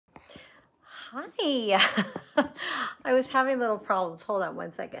Hi. I was having little problems. Hold on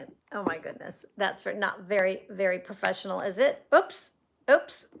one second. Oh my goodness. That's not very, very professional, is it? Oops.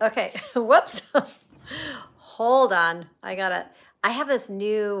 Oops. Okay. Whoops. Hold on. I have this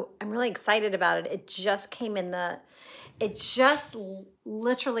new, I'm really excited about it. It just came in it just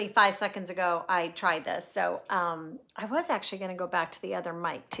literally 5 seconds ago, I tried this. So I was actually going to go back to the other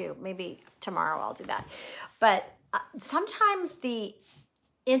mic too. Maybe tomorrow I'll do that. But sometimes the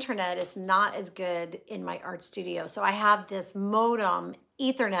internet is not as good in my art studio. So I have this modem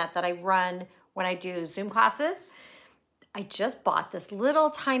Ethernet that I run when I do Zoom classes. I just bought this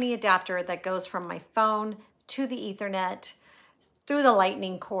little tiny adapter that goes from my phone to the Ethernet through the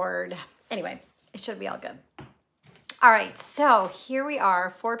lightning cord. Anyway, it should be all good. All right, so here we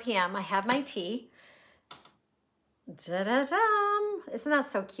are, 4 p.m. I have my tea. Da-da-dum. Isn't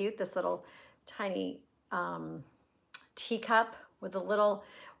that so cute? This little tiny teacup with a little,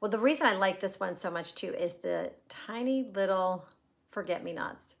 well, the reason I like this one so much too is the tiny little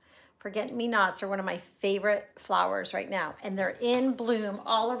forget-me-nots. Forget-me-nots are one of my favorite flowers right now, and they're in bloom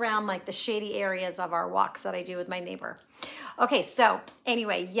all around like the shady areas of our walks that I do with my neighbor. Okay, so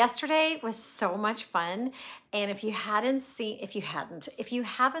anyway, yesterday was so much fun, and if you haven't seen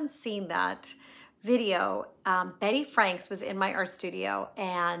that video, Betty Franks was in my art studio,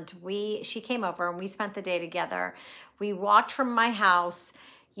 and she came over and we spent the day together. We walked from my house.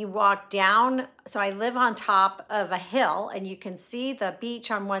 You walk down, so I live on top of a hill, and you can see the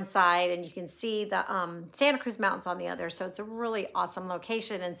beach on one side, and you can see the Santa Cruz Mountains on the other, so it's a really awesome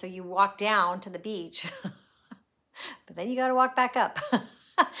location, and so you walk down to the beach, but then you gotta walk back up.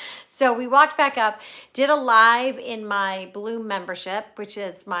 So we walked back up, did a live in my Bloom membership, which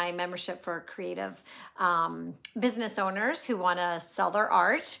is my membership for creative business owners who want to sell their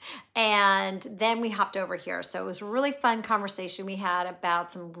art. And then we hopped over here. So it was a really fun conversation we had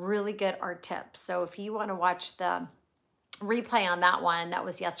about some really good art tips. So if you want to watch the replay on that one, that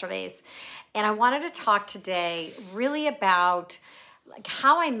was yesterday's. And I wanted to talk today really about like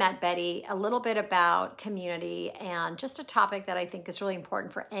how I met Betty, a little bit about community, and just a topic that I think is really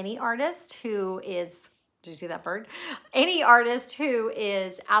important for any artist who is, did you see that bird? Any artist who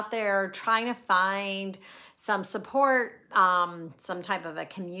is out there trying to find some support, some type of a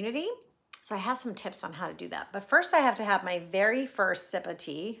community. So I have some tips on how to do that. But first I have to have my very first sip of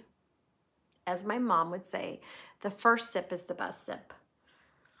tea. As my mom would say, the first sip is the best sip.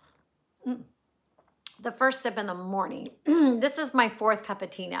 The first sip in the morning. This is my 4th cup of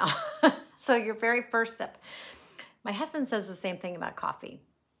tea now. So your very first sip. My husband says the same thing about coffee.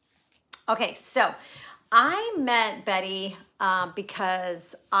 Okay, so I met Betty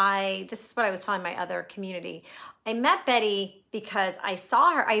because this is what I was telling my other community. I met Betty because I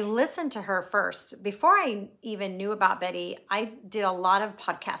saw her, I listened to her first. Before I even knew about Betty, I did a lot of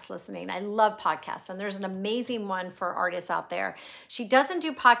podcast listening. I love podcasts, and there's an amazing one for artists out there. She doesn't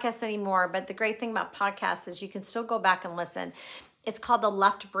do podcasts anymore, but the great thing about podcasts is you can still go back and listen. It's called The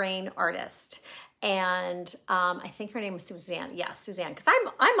Left Brain Artist. And I think her name was Suzanne. Yeah, Suzanne, because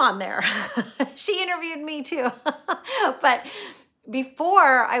I'm on there. She interviewed me too. But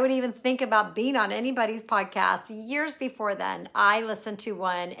before I would even think about being on anybody's podcast, years before then, I listened to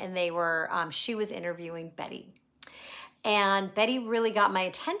one, and she was interviewing Betty. And Betty really got my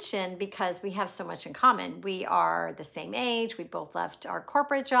attention because we have so much in common. We are the same age. We both left our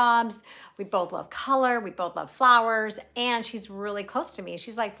corporate jobs. We both love color. We both love flowers. And she's really close to me.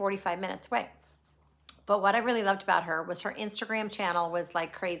 She's like 45 minutes away. But what I really loved about her was her Instagram channel was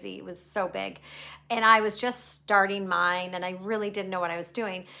like crazy. It was so big. And I was just starting mine, and I really didn't know what I was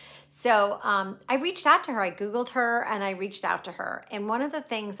doing. So I reached out to her. I Googled her, and I reached out to her. And one of the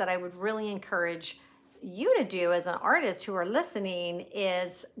things that I would really encourage you to do as an artist who are listening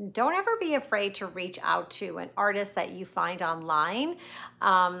is don't ever be afraid to reach out to an artist that you find online,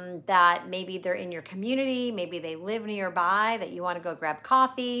 that maybe they're in your community, maybe they live nearby, that you want to go grab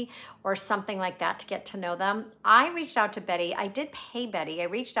coffee or something like that to get to know them. I reached out to Betty. I did pay Betty. I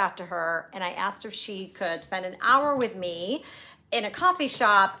reached out to her, and I asked if she could spend an hour with me in a coffee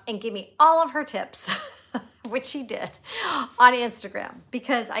shop and give me all of her tips. Which she did on Instagram,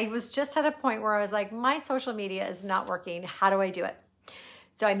 because I was just at a point where I was like, my social media is not working. How do I do it?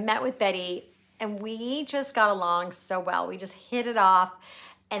 So I met with Betty, and we just got along so well. We just hit it off.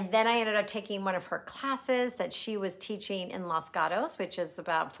 And then I ended up taking one of her classes that she was teaching in Los Gatos, which is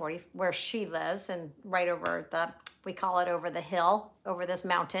about 40 where she lives, and right over we call it over the hill, over this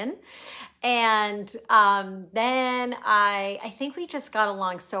mountain. And then I think we just got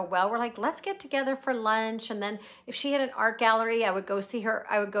along so well. We're like, let's get together for lunch. And then if she had an art gallery, I would go see her.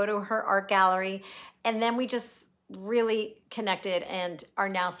 I would go to her art gallery. And then we just really connected and are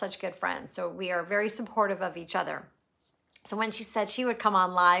now such good friends. So we are very supportive of each other. So when she said she would come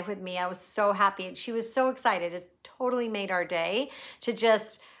on live with me, I was so happy. And she was so excited. It totally made our day to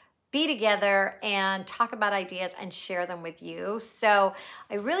just be together and talk about ideas and share them with you. So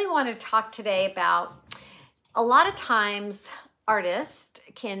I really want to talk today about, a lot of times artists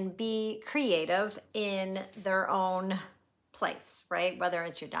can be creative in their own place, right? Whether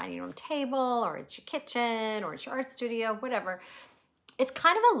it's your dining room table or it's your kitchen or it's your art studio, whatever. It's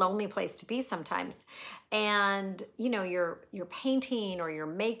kind of a lonely place to be sometimes. And you know, you're painting or you're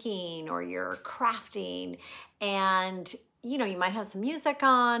making or you're crafting, and you know, you might have some music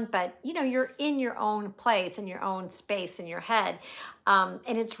on, but you know, you're in your own place, in your own space, in your head. And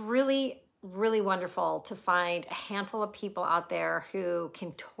it's really, really wonderful to find a handful of people out there who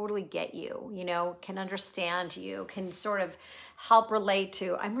can totally get you, you know, can understand you, can sort of help relate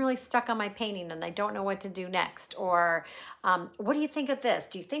to, I'm really stuck on my painting and I don't know what to do next. Or what do you think of this?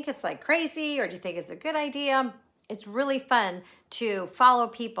 Do you think it's like crazy, or do you think it's a good idea? It's really fun to follow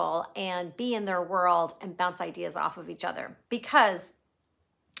people and be in their world and bounce ideas off of each other, because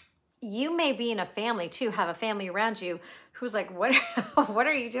you may be in a family too, have a family around you who's like, what, what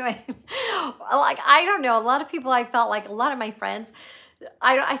are you doing? Like, I don't know. A lot of people, I felt like a lot of my friends,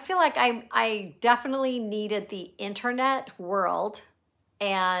 I feel like I definitely needed the internet world,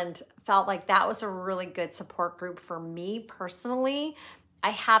 and felt like that was a really good support group for me personally.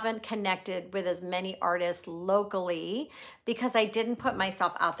 I haven't connected with as many artists locally because I didn't put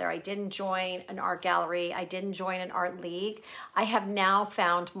myself out there. I didn't join an art gallery. I didn't join an art league. I have now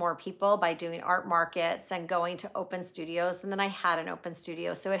found more people by doing art markets and going to open studios, and then I had an open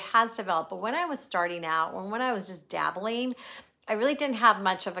studio. So it has developed. But when I was starting out, when I was just dabbling, I really didn't have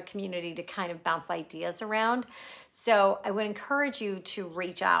much of a community to kind of bounce ideas around. So I would encourage you to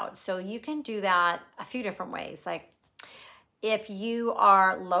reach out. So you can do that a few different ways. Like, if you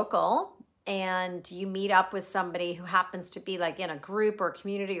are local and you meet up with somebody who happens to be like in a group or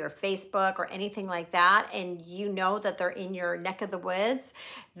community or Facebook or anything like that, and you know that they're in your neck of the woods,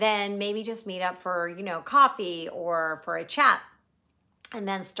 then maybe just meet up for, you know, coffee or for a chat. And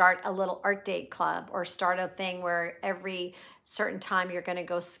then start a little art date club, or start a thing where every certain time you're going to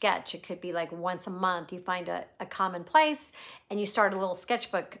go sketch. It could be like once a month you find a common place and you start a little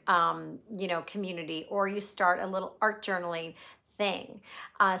sketchbook, you know, community, or you start a little art journaling thing.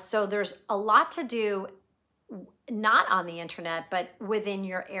 So there's a lot to do, not on the internet, but within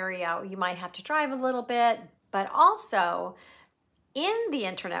your area. You might have to drive a little bit, but also in the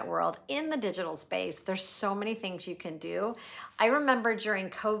internet world, in the digital space, there's so many things you can do. I remember during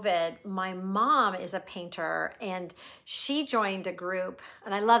COVID, my mom is a painter and she joined a group,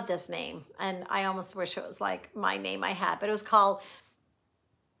 and I love this name, and I almost wish it was like my name I had, but it was called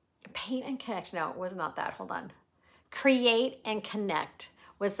Paint and Connect. No, it was not that. Hold on. Create and Connect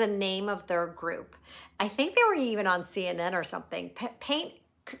was the name of their group. I think they were even on CNN or something.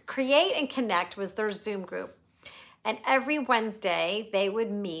 Create and Connect was their Zoom group. And every Wednesday they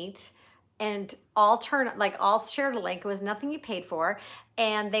would meet and all shared a link. It was nothing you paid for.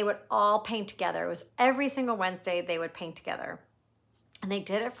 And they would all paint together. It was every single Wednesday they would paint together. And they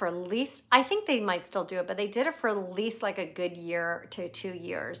did it for at least, I think they might still do it, but they did it for at least like a good year to 2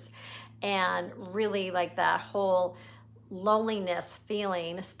 years. And really, like, that whole loneliness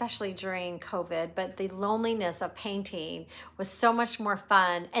feeling, especially during COVID, but the loneliness of painting was so much more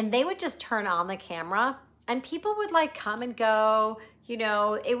fun. And they would just turn on the camera and people would like come and go. You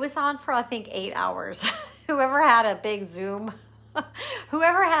know, it was on for, I think, 8 hours. Whoever had a big Zoom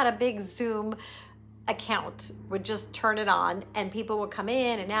account would just turn it on, and people would come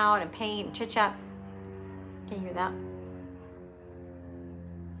in and out and paint and chit chat. Can you hear that?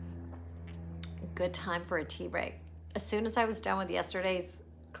 Good time for a tea break. As soon as I was done with yesterday's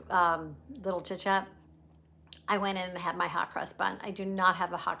little chit chat, I went in and had my hot cross bun. I do not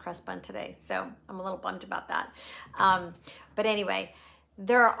have a hot cross bun today, so I'm a little bummed about that. But anyway,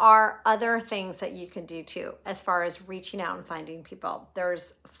 there are other things that you can do too, as far as reaching out and finding people.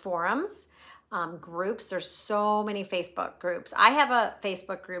 There's forums, groups. There's so many Facebook groups. I have a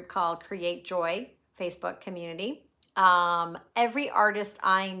Facebook group called Create Joy Facebook community. Every artist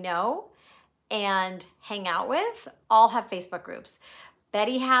I know and hang out with all have Facebook groups.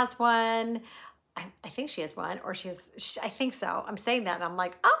 Betty has one. I think she has one, or I think so. I'm saying that and I'm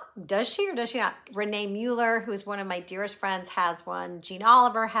like, oh, does she or does she not? Renee Mueller, who's one of my dearest friends, has one. Jean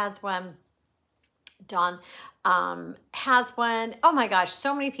Oliver has one. Dawn has one. Oh my gosh,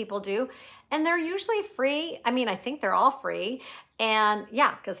 so many people do. And they're usually free. I mean, I think they're all free. And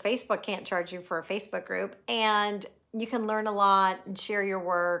yeah, because Facebook can't charge you for a Facebook group. And you can learn a lot and share your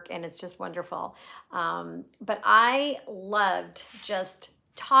work, and it's just wonderful. But I loved just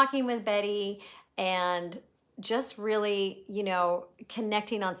talking with Betty and just really, you know,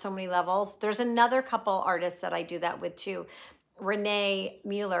 connecting on so many levels. There's another couple artists that I do that with too. Renee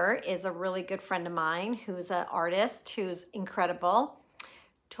Mueller is a really good friend of mine who's an artist who's incredible.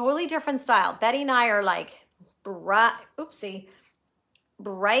 Totally different style. Betty and I are like bright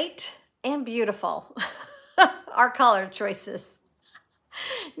and beautiful. Our color choices.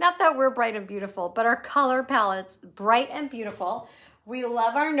 Not that we're bright and beautiful, but our color palettes, bright and beautiful. We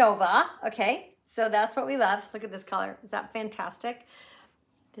love our Nova, okay? So that's what we love. Look at this color. Is that fantastic?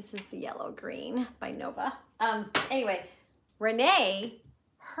 This is the yellow green by Nova. Anyway, Renee,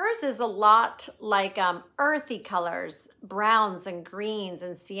 hers is a lot like earthy colors, browns and greens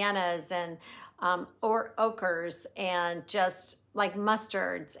and siennas and or ochres and just like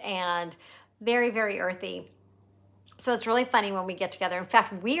mustards and very, very earthy. So it's really funny when we get together. In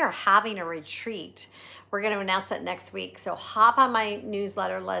fact, we are having a retreat. We're going to announce it next week. So hop on my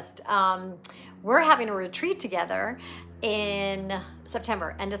newsletter list. We're having a retreat together in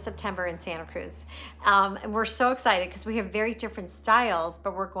September, end of September in Santa Cruz. And we're so excited because we have very different styles,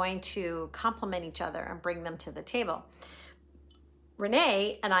 but we're going to complement each other and bring them to the table.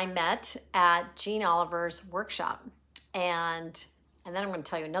 Renee and I met at Jean Oliver's workshop, and then I'm going to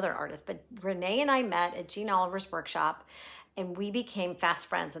tell you another artist, but Renee and I met at Jean Oliver's workshop, and we became fast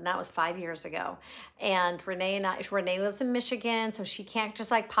friends, and that was 5 years ago. And Renee lives in Michigan, so she can't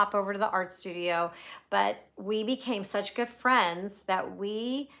just like pop over to the art studio, but we became such good friends that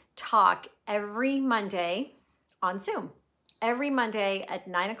we talk every Monday on Zoom. Every Monday at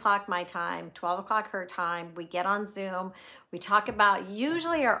 9 o'clock my time, 12 o'clock her time, we get on Zoom. We talk about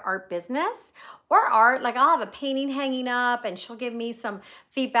usually our art business or art. Like I'll have a painting hanging up and she'll give me some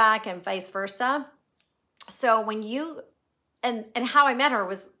feedback and vice versa. So when you, and how I met her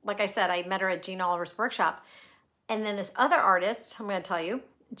was, like I said, I met her at Jean Oliver's workshop. And then this other artist, I'm going to tell you,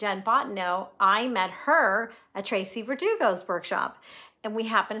 Jen Bottineau, I met her at Tracy Verdugo's workshop. And we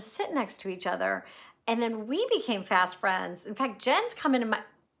happened to sit next to each other. And then we became fast friends. In fact, Jen's coming to my,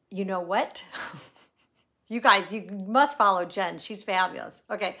 you know what? You guys, you must follow Jen. She's fabulous.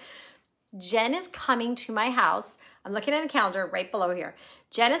 Okay. Jen is coming to my house. I'm looking at a calendar right below here.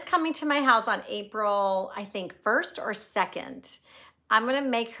 Jen is coming to my house on April, I think, 1st or 2nd. I'm going to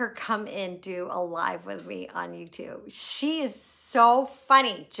make her come in, do a live with me on YouTube. She is so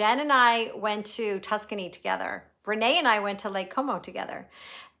funny. Jen and I went to Tuscany together. Renee and I went to Lake Como together.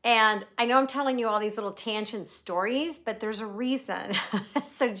 And I know I'm telling you all these little tangent stories, but there's a reason.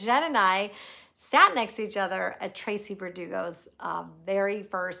 So Jen and I sat next to each other at Tracy Verdugo's very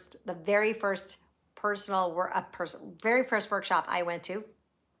first workshop I went to.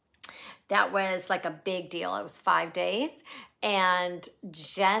 That was like a big deal. It was 5 days. And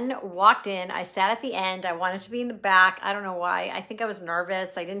Jen walked in. I sat at the end. I wanted to be in the back. I don't know why. I think I was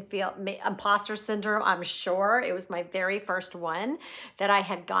nervous. I didn't feel imposter syndrome, I'm sure. It was my very first one that I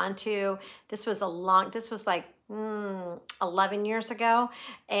had gone to. This was like 11 years ago.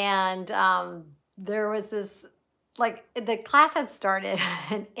 And there was this, like the class had started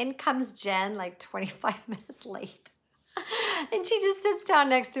and in comes Jen like 25 minutes late. And she just sits down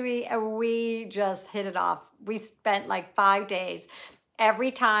next to me and we just hit it off. We spent like 5 days. Every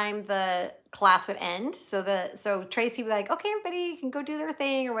time the class would end, so Tracy would be like, okay, everybody can go do their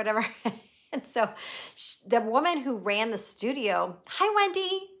thing or whatever. And so the woman who ran the studio, hi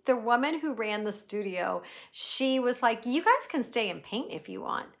Wendy, the woman who ran the studio, she was like, you guys can stay and paint if you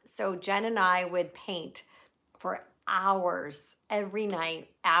want. So Jen and I would paint for hours every night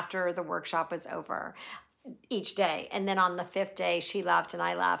after the workshop was over. Each day. And then on the 5th day, she left and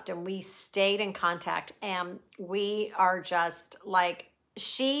I left and we stayed in contact. And we are just like,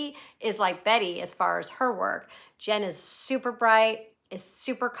 she is like Betty as far as her work. Jen is super bright, is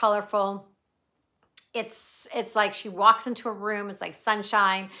super colorful. It's like she walks into a room, it's like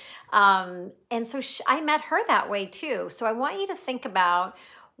sunshine. And so I met her that way too. So I want you to think about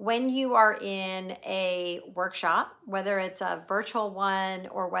when you are in a workshop, whether it's a virtual one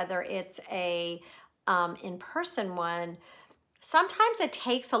or whether it's a in-person one, sometimes it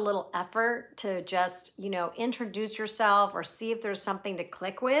takes a little effort to just, introduce yourself or see if there's something to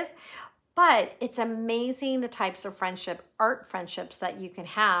click with. But it's amazing the types of art friendships that you can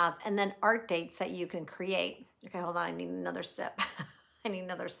have, and then art dates that you can create. Okay, hold on, I need another sip. I need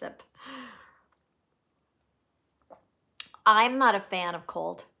another sip. I'm not a fan of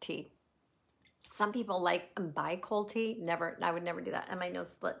cold tea. Some people like and buy cold tea. Never, I would never do that. And my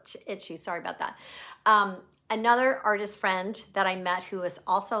nose is itchy. Sorry about that. Another artist friend that I met who is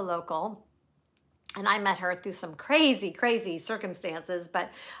also local And I met her through some crazy, crazy circumstances.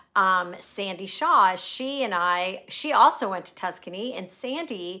 But Sandy Shaw, she also went to Tuscany, and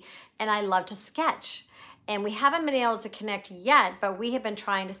Sandy and I love to sketch. And we haven't been able to connect yet, but we have been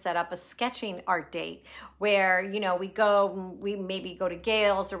trying to set up a sketching art date where, you know, we maybe go to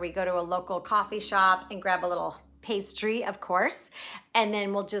Gale's, or we go to a local coffee shop and grab a little pastry, of course, and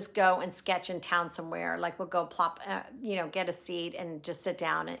then we'll just go and sketch in town somewhere. Like we'll go plop, get a seat and just sit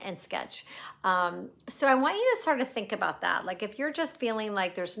down and sketch. So I want you to sort of think about that. Like if you're just feeling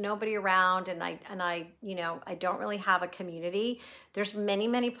like there's nobody around and I don't really have a community, there's many,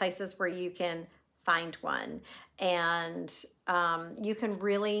 many places where you can find one, and you can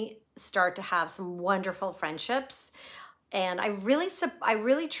really start to have some wonderful friendships. And I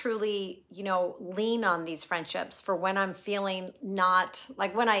really truly, lean on these friendships for when I'm feeling not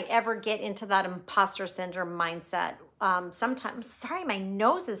like when I ever get into that imposter syndrome mindset. Sometimes, sorry, my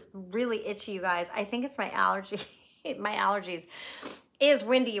nose is really itchy, you guys. I think it's my allergy. My allergies. It is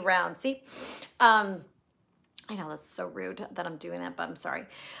windy around. See, I know that's so rude that I'm doing that, but I'm sorry.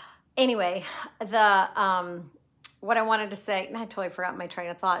 Anyway, what I wanted to say, and I totally forgot my train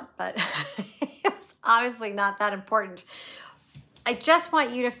of thought, but it was obviously not that important. I just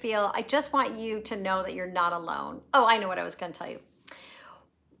want you to know that you're not alone. Oh, I know what I was going to tell you.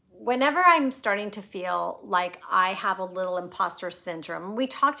 Whenever I'm starting to feel like I have a little imposter syndrome, we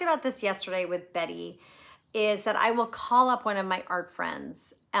talked about this yesterday with Betty, is that I will call up one of my art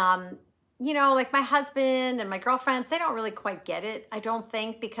friends. Like my husband and my girlfriends, they don't really quite get it, I don't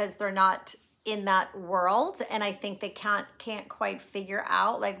think, because they're not in that world. And I think they can't quite figure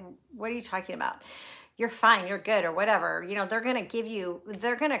out, like, what are you talking about? You're fine, you're good, or whatever.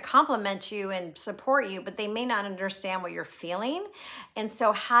 They're going to compliment you and support you, but they may not understand what you're feeling. And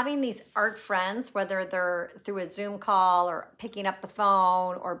so having these art friends, whether they're through a Zoom call or picking up the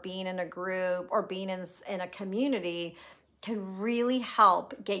phone or being in a group or being in a community, can really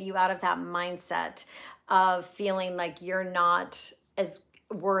help get you out of that mindset of feeling like you're not as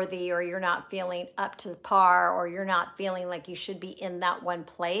worthy, or you're not feeling up to par, or you're not feeling like you should be in that one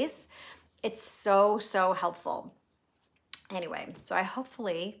place. It's so, so helpful. Anyway, so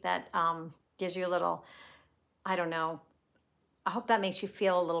hopefully that gives you a little, I don't know, I hope that makes you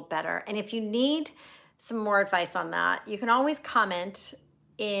feel a little better. And if you need some more advice on that, you can always comment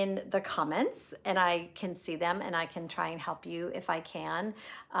in the comments and I can see them and I can try and help you if I can.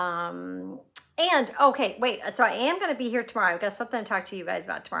 And okay, wait, so I am going to be here tomorrow. I've got something to talk to you guys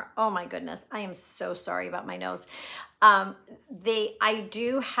about tomorrow. Oh my goodness. I am so sorry about my nose. I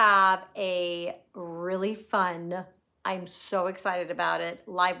do have a really fun, I'm so excited about it,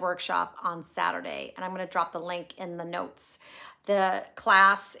 live workshop on Saturday, and I'm going to drop the link in the notes. The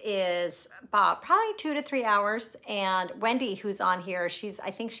class is about probably 2 to 3 hours, and Wendy, who's on here,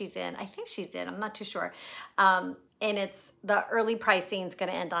 I think she's in, I'm not too sure. And it's the early pricing is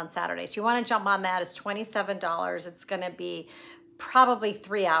going to end on Saturday. So you want to jump on that. It's $27. It's going to be probably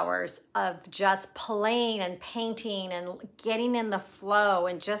 3 hours of just playing and painting and getting in the flow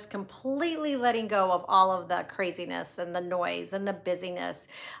and just completely letting go of all of the craziness and the noise and the busyness.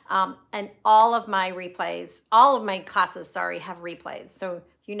 And all of my classes, have replays. So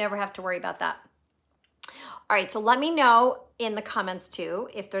you never have to worry about that. All right, so let me know in the comments too,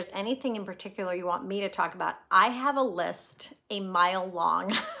 if there's anything in particular you want me to talk about. I have a list, a mile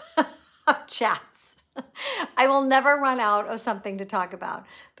long of chats. I will never run out of something to talk about,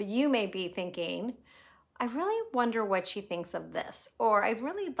 but you may be thinking, I really wonder what she thinks of this, or I'd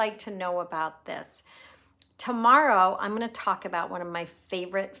really like to know about this. Tomorrow, I'm going to talk about one of my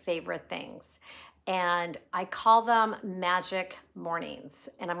favorite things, and I call them magic mornings.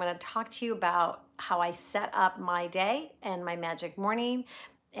 And I'm going to talk to you about how I set up my day and my magic morning,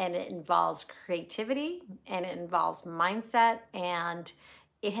 and it involves creativity and it involves mindset, and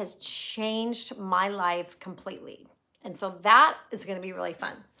it has changed my life completely. And so that is going to be really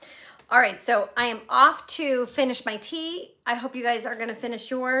fun. All right, so I am off to finish my tea. I hope you guys are going to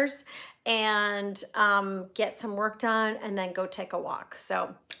finish yours and get some work done and then go take a walk.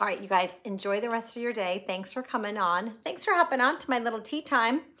 So, all right, you guys, enjoy the rest of your day. Thanks for coming on. Thanks for hopping on to my little tea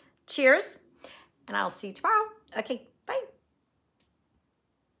time. Cheers, and I'll see you tomorrow. Okay,